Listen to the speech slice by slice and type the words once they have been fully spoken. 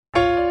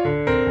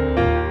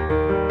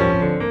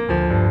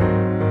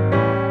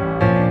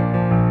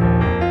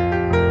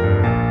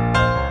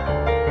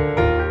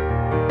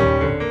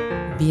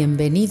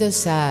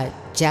Bienvenidos a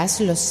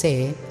Jazz Lo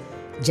Sé,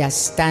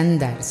 Jazz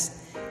Standards,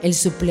 el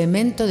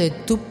suplemento de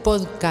tu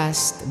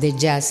podcast de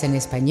jazz en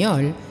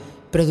español,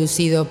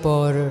 producido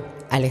por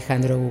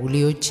Alejandro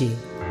Gugliucci.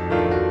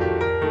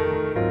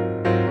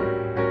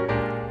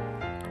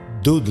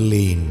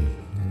 Doodling,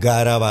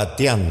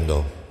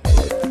 garabateando.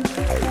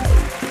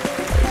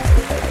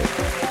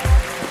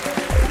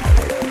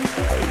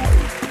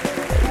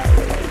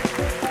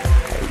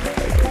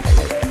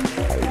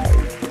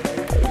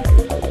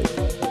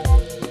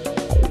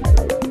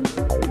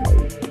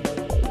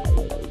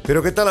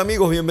 Pero ¿qué tal,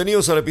 amigos?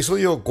 Bienvenidos al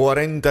episodio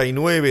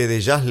 49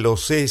 de Jazz Lo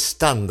Sé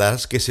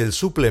Standards, que es el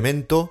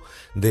suplemento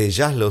de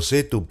Jazz Lo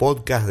Sé, tu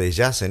podcast de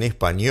jazz en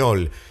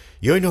español.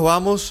 Y hoy nos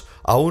vamos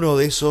a uno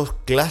de esos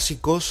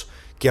clásicos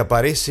que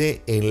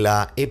aparece en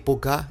la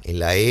época, en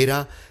la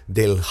era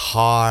del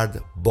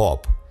hard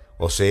bop,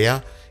 o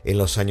sea, en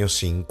los años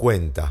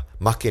 50,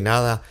 más que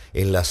nada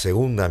en la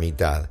segunda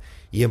mitad.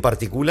 Y en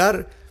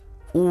particular,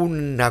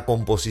 una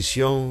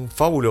composición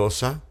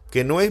fabulosa,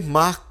 que no es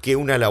más que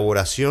una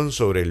elaboración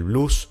sobre el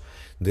blues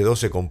de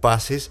 12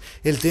 compases,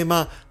 el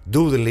tema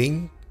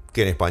Doodling,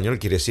 que en español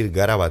quiere decir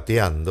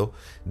garabateando,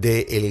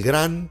 de el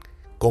gran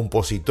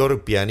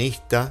compositor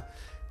pianista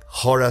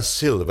Horace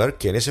Silver,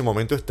 que en ese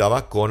momento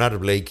estaba con Art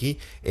Blakey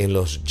en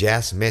los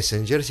Jazz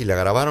Messengers y la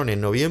grabaron en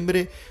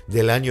noviembre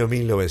del año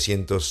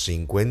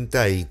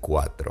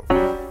 1954.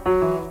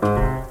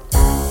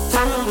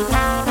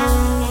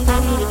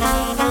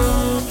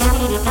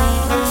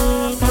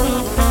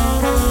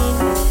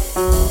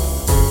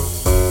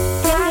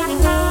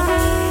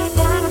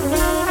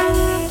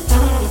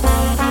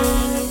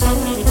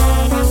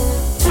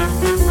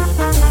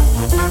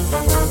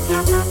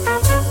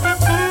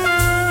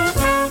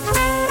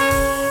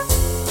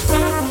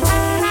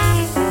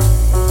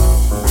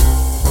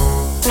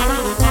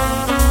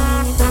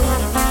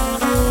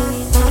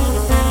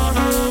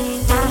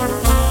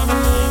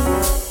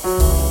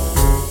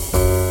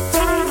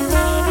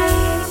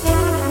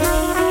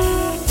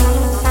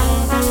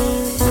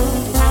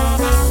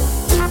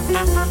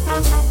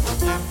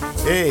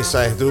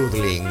 Esa es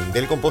Doodling,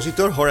 del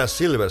compositor Horace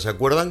Silver. ¿Se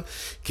acuerdan?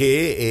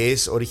 Que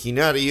es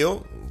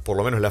originario, por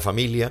lo menos la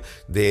familia,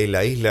 de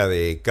la isla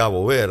de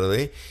Cabo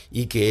Verde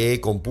y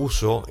que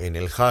compuso en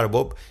el hard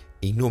bop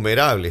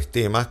innumerables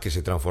temas que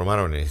se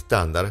transformaron en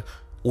estándar.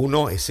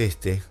 Uno es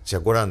este, ¿se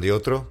acuerdan de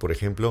otro? Por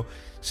ejemplo,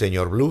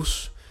 Señor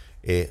Blues,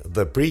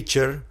 The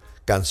Preacher,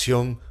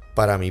 Canción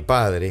para mi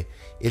padre.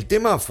 El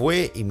tema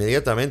fue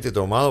inmediatamente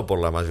tomado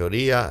por la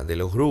mayoría de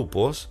los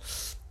grupos,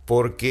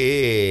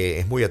 porque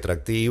es muy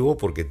atractivo,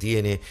 porque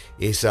tiene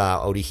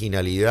esa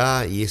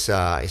originalidad y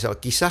esa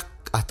quizás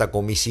hasta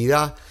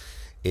comicidad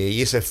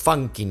y ese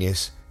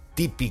funkiness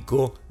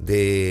típico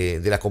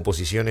de las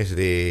composiciones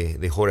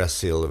de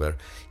Horace Silver.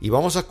 Y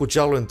vamos a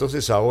escucharlo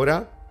entonces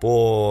ahora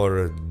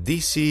por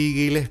Dizzy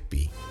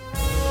Gillespie.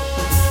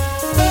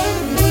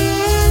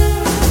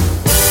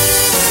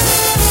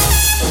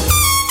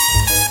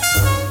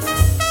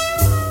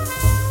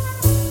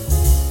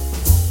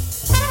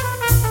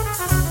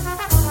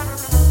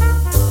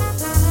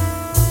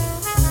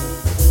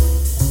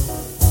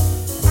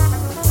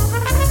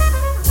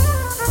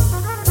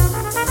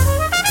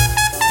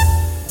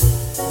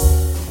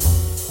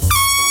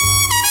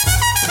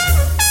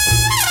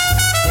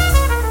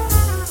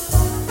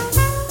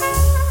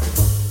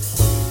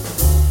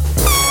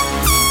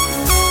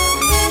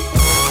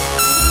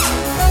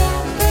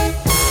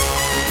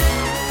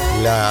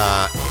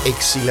 La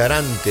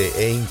exhilarante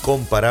e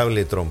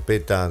incomparable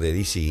trompeta de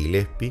Dizzy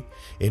Gillespie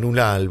en un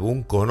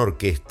álbum con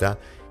orquesta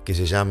que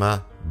se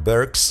llama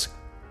Berks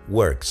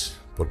Works,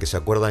 porque se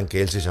acuerdan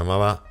que él se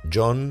llamaba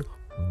John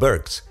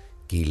Berks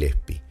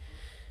Gillespie.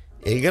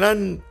 El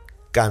gran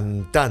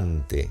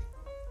cantante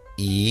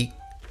y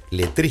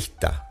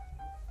letrista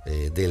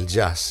del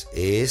jazz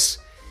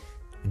es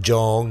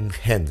Jon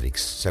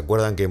Hendricks. ¿Se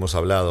acuerdan que hemos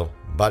hablado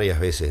varias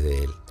veces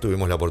de él?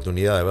 Tuvimos la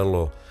oportunidad de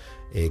verlo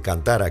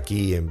cantar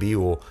aquí en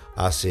vivo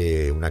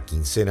hace una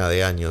quincena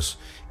de años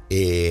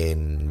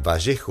en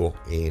Vallejo,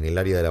 en el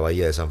área de la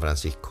Bahía de San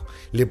Francisco.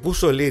 Le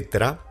puso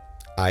letra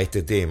a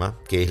este tema,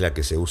 que es la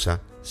que se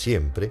usa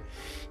siempre,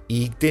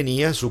 y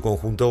tenía su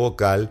conjunto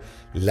vocal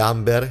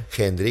Lambert,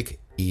 Hendrick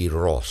y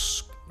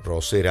Ross.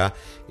 Ross era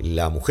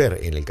la mujer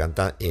en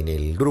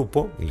el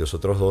grupo y los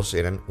otros dos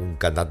eran un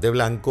cantante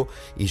blanco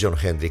y Jon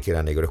Hendricks, que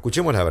era negro.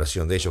 Escuchemos la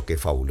versión de ellos, que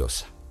es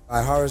fabulosa.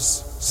 By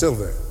Horace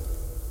Silver,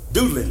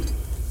 Doodling.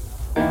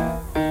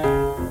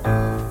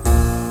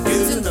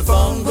 Using the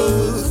phone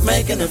booth,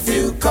 making a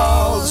few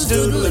calls,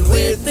 doodling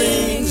weird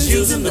things,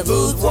 using the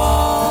booth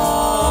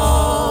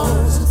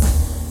walls.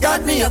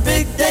 Got me a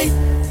big date,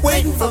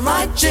 waiting for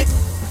my chick,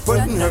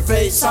 putting her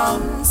face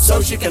on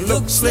so she can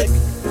look slick.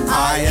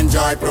 I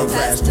enjoy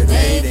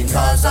procrastinating,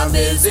 cause I'm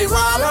busy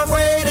while I'm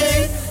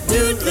waiting,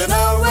 doodling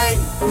away,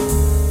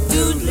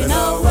 doodling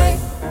away.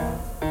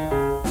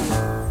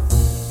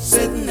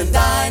 Sitting and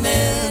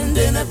dining,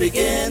 dinner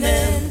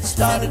beginning,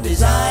 started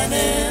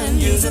designing,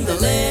 using the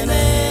linen.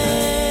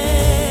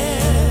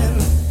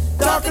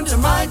 Talking to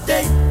my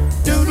date,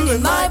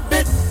 doodling my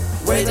bit,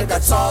 Waiter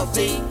got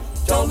salty,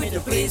 told me to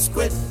please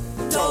quit.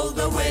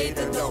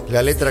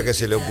 La letra que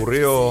se le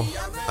ocurrió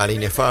al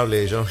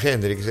inefable Jon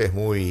Hendricks es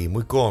muy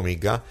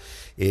cómica.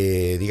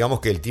 Digamos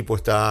que el tipo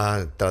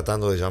está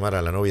tratando de llamar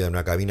a la novia de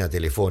una cabina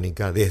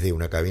telefónica, desde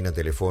una cabina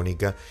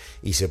telefónica,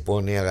 y se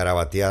pone a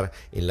garabatear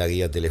en la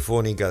guía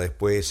telefónica.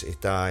 Después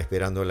está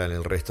esperándola en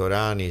el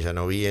restaurante y ella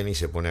no viene, y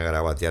se pone a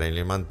garabatear en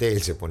el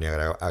mantel, se pone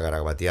a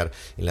garabatear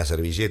en las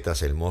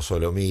servilletas, el mozo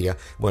lo mira.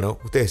 Bueno,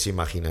 ustedes se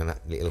imaginan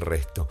el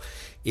resto.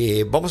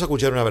 Vamos a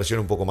escuchar una versión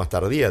un poco más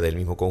tardía del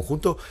mismo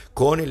conjunto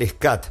con el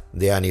scat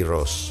de Annie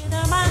Ross.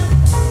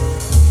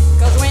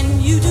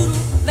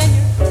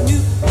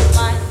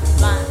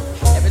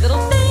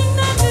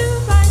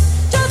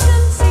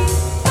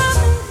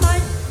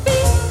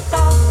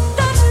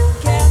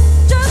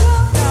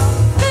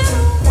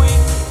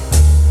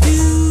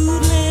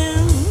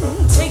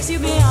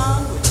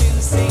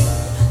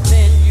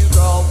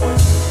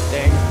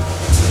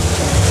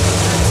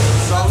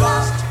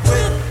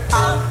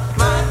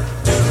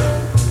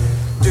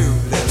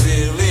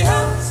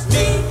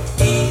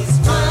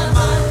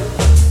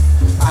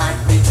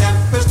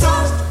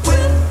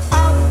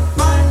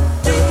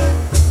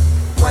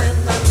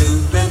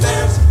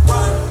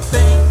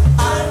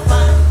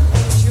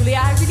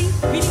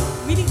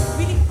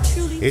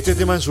 Este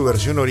tema en su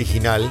versión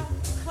original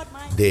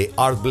de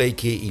Art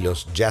Blakey y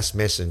los Jazz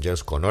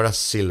Messengers con Horace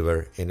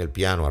Silver en el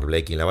piano, Art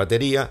Blakey en la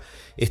batería,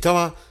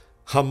 estaba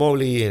Hal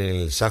Mobley en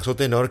el saxo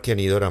tenor,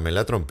 Kenny Dorham en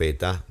la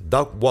trompeta,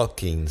 Doug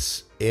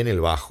Watkins en el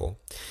bajo,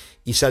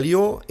 y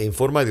salió en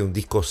forma de un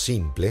disco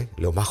simple.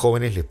 Los más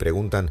jóvenes les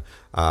preguntan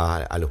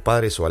a los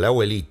padres o al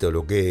abuelito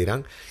lo que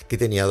eran, que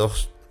tenía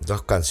dos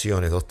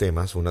canciones, dos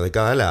temas, uno de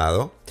cada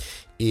lado.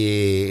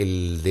 Y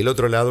el del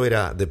otro lado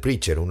era The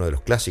Preacher, uno de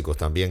los clásicos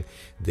también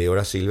de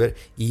Horace Silver,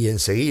 y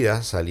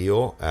enseguida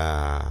salió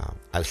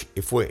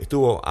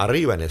estuvo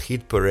arriba en el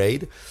Hit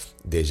Parade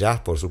de jazz,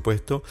 por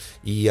supuesto,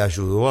 y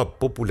ayudó a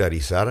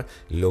popularizar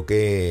lo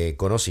que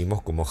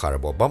conocimos como hard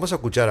bop. Vamos a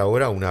escuchar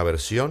ahora una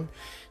versión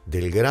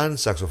del gran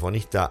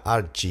saxofonista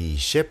Archie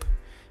Shepp,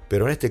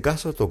 pero en este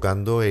caso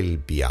tocando el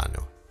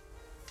piano.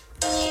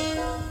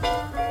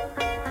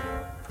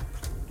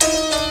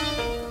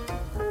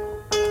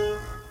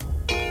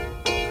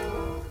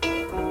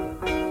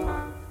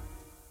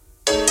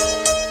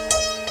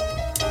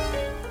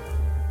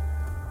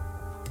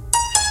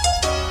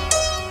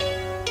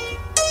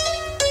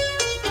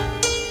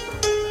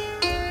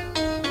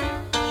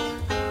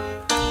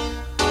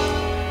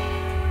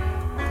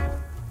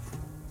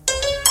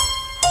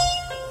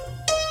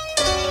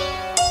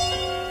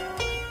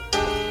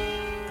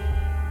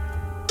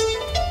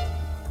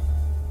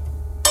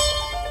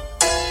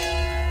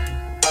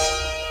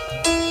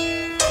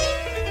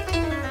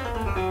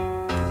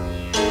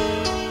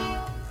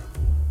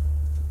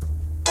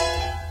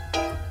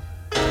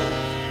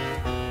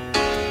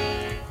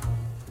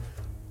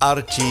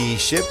 Archie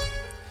Shepp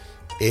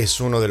es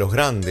uno de los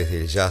grandes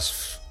del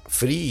jazz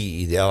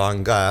free y de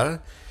avant-garde.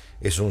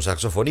 Es un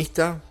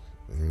saxofonista,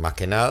 más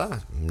que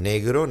nada,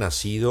 negro,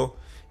 nacido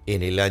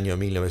en el año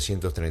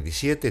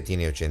 1937,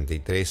 tiene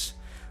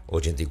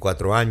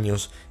 84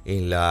 años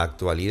en la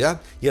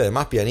actualidad, y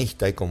además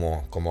pianista, y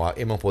como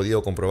hemos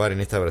podido comprobar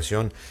en esta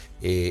versión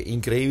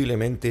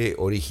increíblemente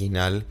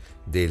original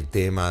del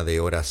tema de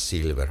Horace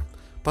Silver.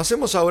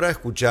 Pasemos ahora a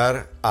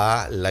escuchar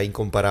a la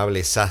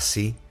incomparable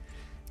Sassy,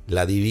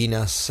 la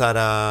divina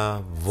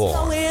Sarah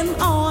Vaughan.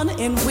 Going on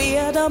in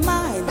weirder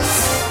minds,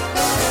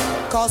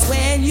 'cause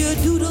when you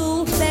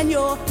doodle, then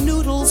your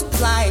noodles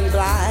flying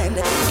blind.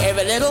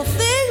 Every little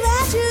thing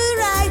that you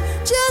write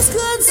just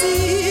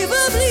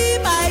conceivably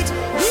might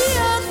be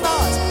a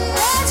thought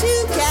that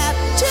you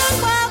capture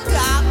while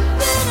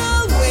dropping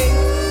away.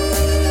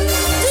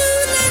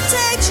 Doodling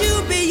takes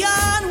you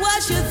beyond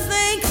what you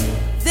think,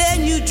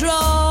 then you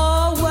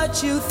draw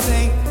what you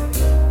think.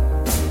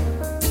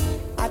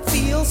 I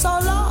feel so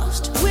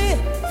lost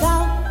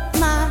without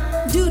my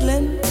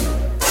doodling.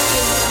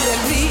 It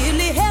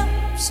really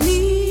helps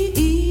me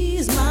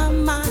ease my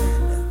mind.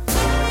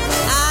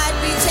 I'd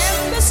be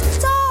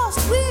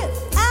tempest-tossed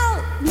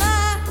without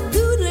my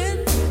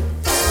doodling.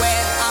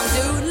 When I'm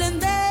doodling,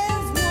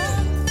 there's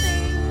one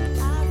thing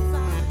I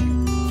find.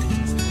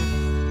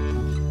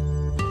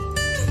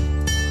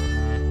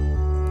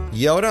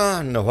 Y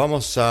ahora nos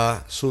vamos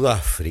a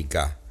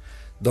Sudáfrica,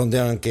 donde,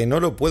 aunque no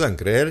lo puedan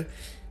creer,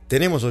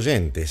 tenemos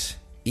oyentes,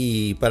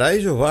 y para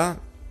ellos va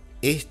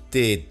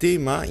este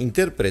tema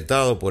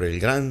interpretado por el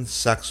gran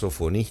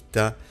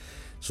saxofonista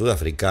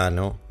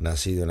sudafricano,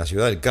 nacido en la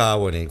ciudad del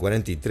Cabo en el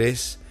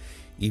 43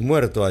 y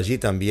muerto allí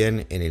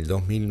también en el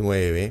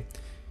 2009,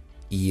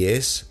 y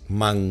es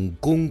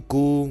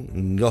Mankunku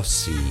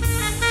Nkosi.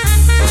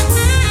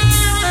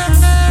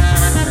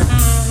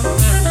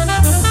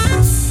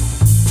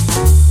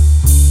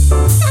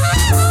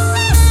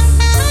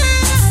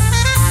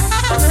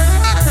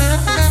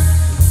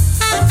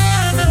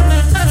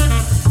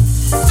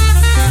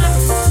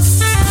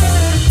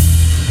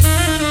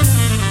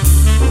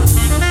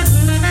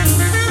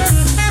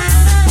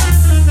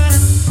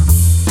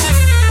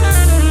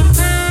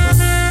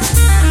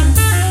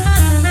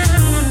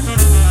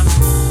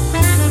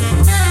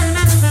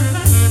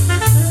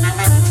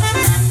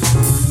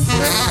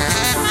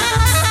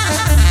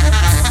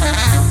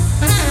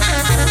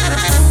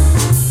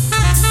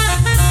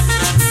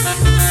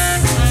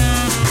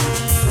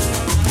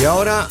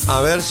 ahora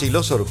a ver si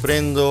lo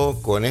sorprendo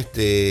con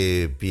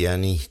este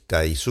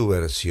pianista y su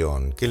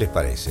versión. ¿Qué les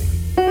parece?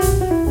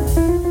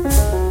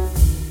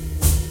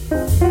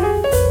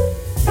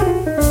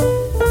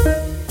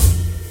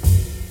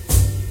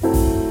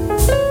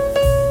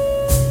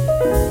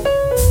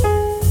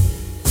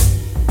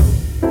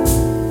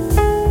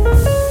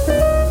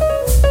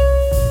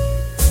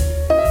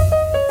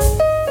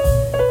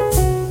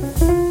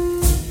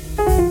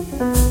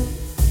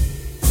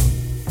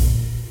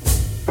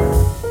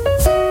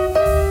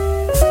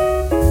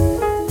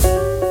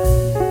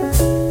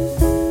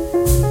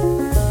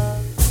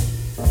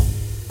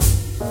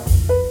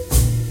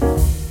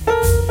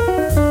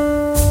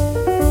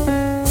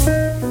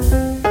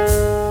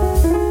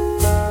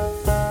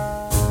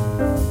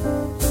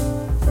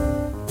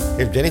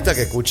 El pianista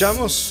que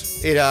escuchamos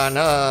era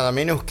nada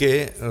menos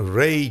que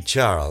Ray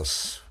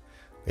Charles,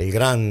 el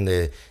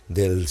grande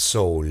del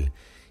soul.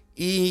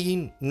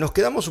 Y nos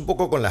quedamos un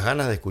poco con las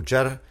ganas de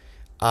escuchar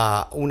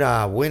a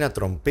una buena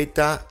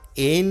trompeta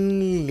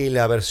en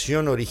la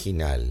versión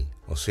original,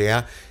 o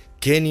sea,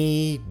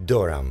 Kenny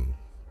Dorham.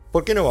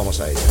 ¿Por qué no vamos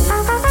a ella?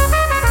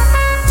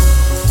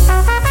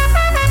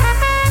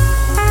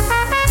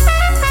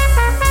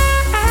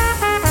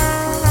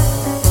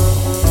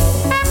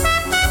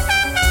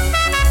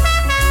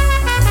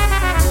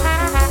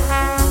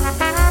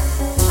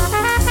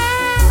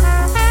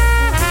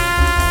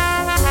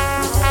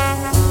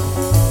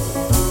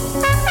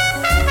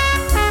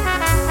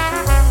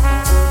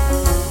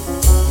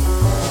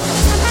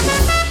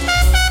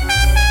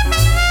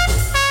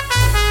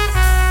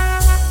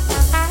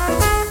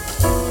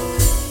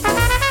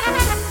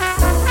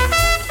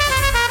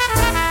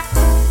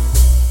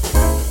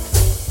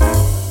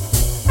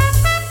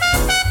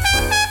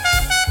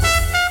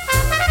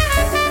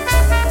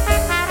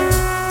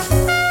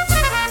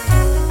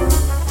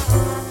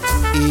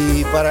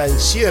 Para el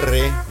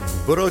cierre,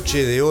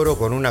 broche de oro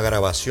con una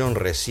grabación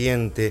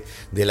reciente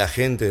de la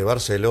gente de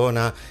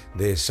Barcelona,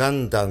 de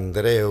Sant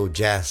Andreu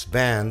Jazz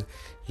Band,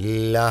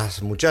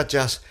 las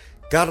muchachas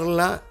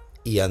Carla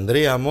y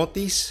Andrea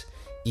Motis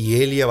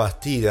y Elia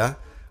Bastida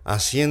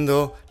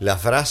haciendo la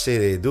frase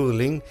de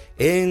Doodling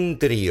en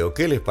trío.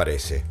 ¿Qué les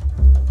parece?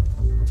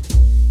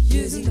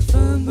 Using the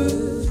phone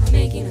booth,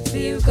 making a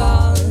few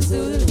calls,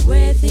 doing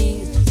weird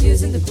things,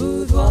 using the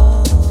booth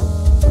wall.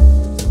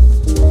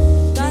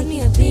 Got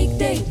me a big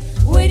date,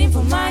 waiting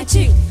for my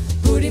chick,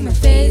 putting my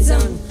face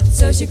on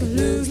so she can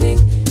lose me.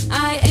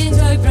 I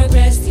enjoy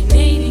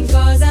procrastinating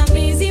cause I'm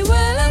busy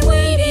while I'm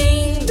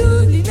waiting.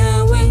 Doodling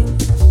away,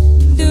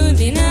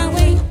 doodling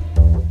away.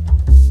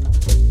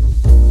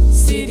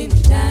 Sitting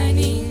and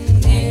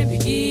dining, in the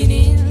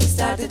beginning,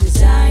 started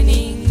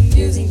designing,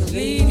 using the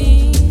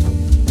leading.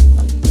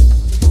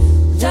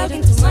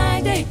 Talking to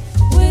my date,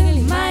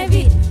 wiggling my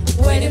feet,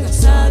 waiting on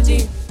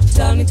salty,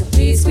 told me to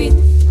be sweet.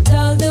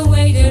 Told the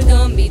waiter,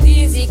 don't be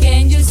dizzy,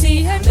 can you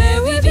see her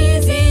very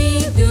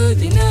busy?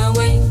 Doodling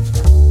away,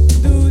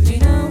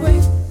 doodling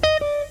away.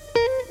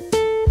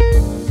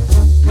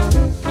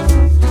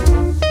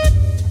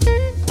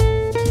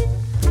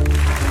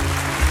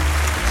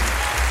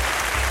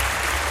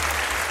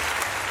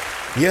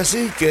 Y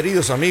así,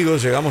 queridos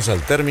amigos, llegamos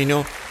al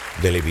término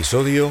del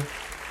episodio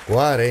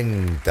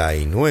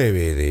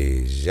 49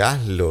 de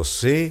Jazz Lo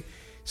Sé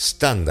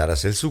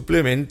Stándares, el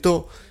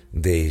suplemento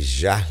de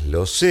Jazz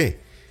Lo Sé.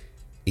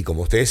 Y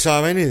como ustedes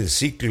saben, el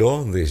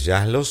ciclo de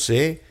Jazz Lo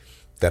Sé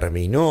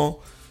terminó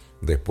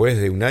después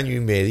de 1 año y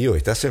medio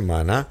esta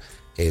semana,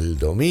 el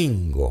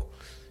domingo.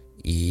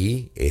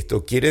 Y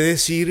esto quiere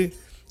decir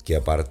que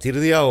a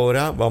partir de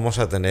ahora vamos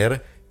a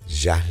tener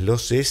Jazz Lo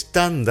Sé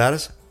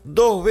Stándares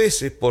 2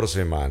 veces por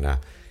semana.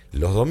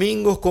 Los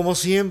domingos, como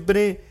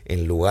siempre,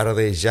 en lugar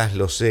de Jazz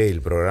Lo Sé,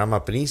 el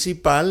programa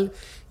principal,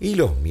 y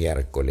los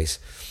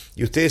miércoles.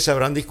 Y ustedes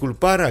sabrán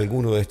disculpar,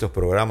 algunos de estos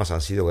programas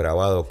han sido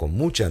grabados con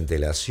mucha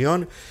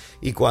antelación,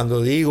 y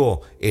cuando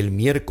digo el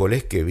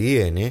miércoles que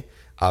viene,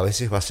 a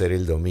veces va a ser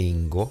el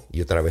domingo y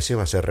otras veces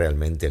va a ser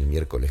realmente el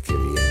miércoles que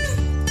viene.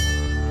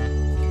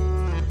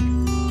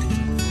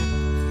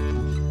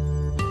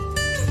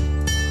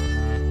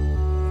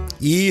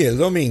 Y el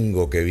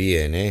domingo que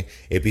viene,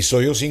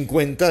 episodio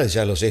 50 de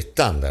Jazz Lo Sé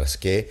Stándares,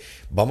 que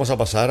vamos a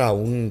pasar a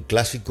un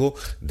clásico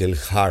del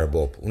hard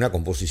bop, una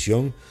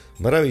composición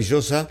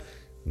maravillosa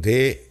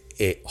de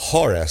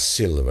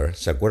Horace Silver.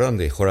 ¿Se acuerdan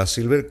de Horace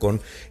Silver con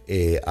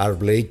Art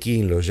Blakey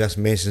en los Jazz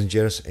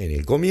Messengers en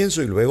el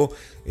comienzo y luego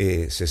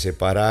se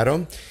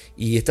separaron?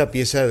 Y esta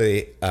pieza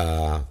de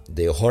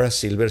Horace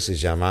Silver se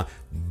llama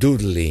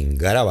Doodling,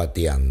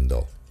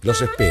 garabateando.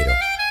 Los espero.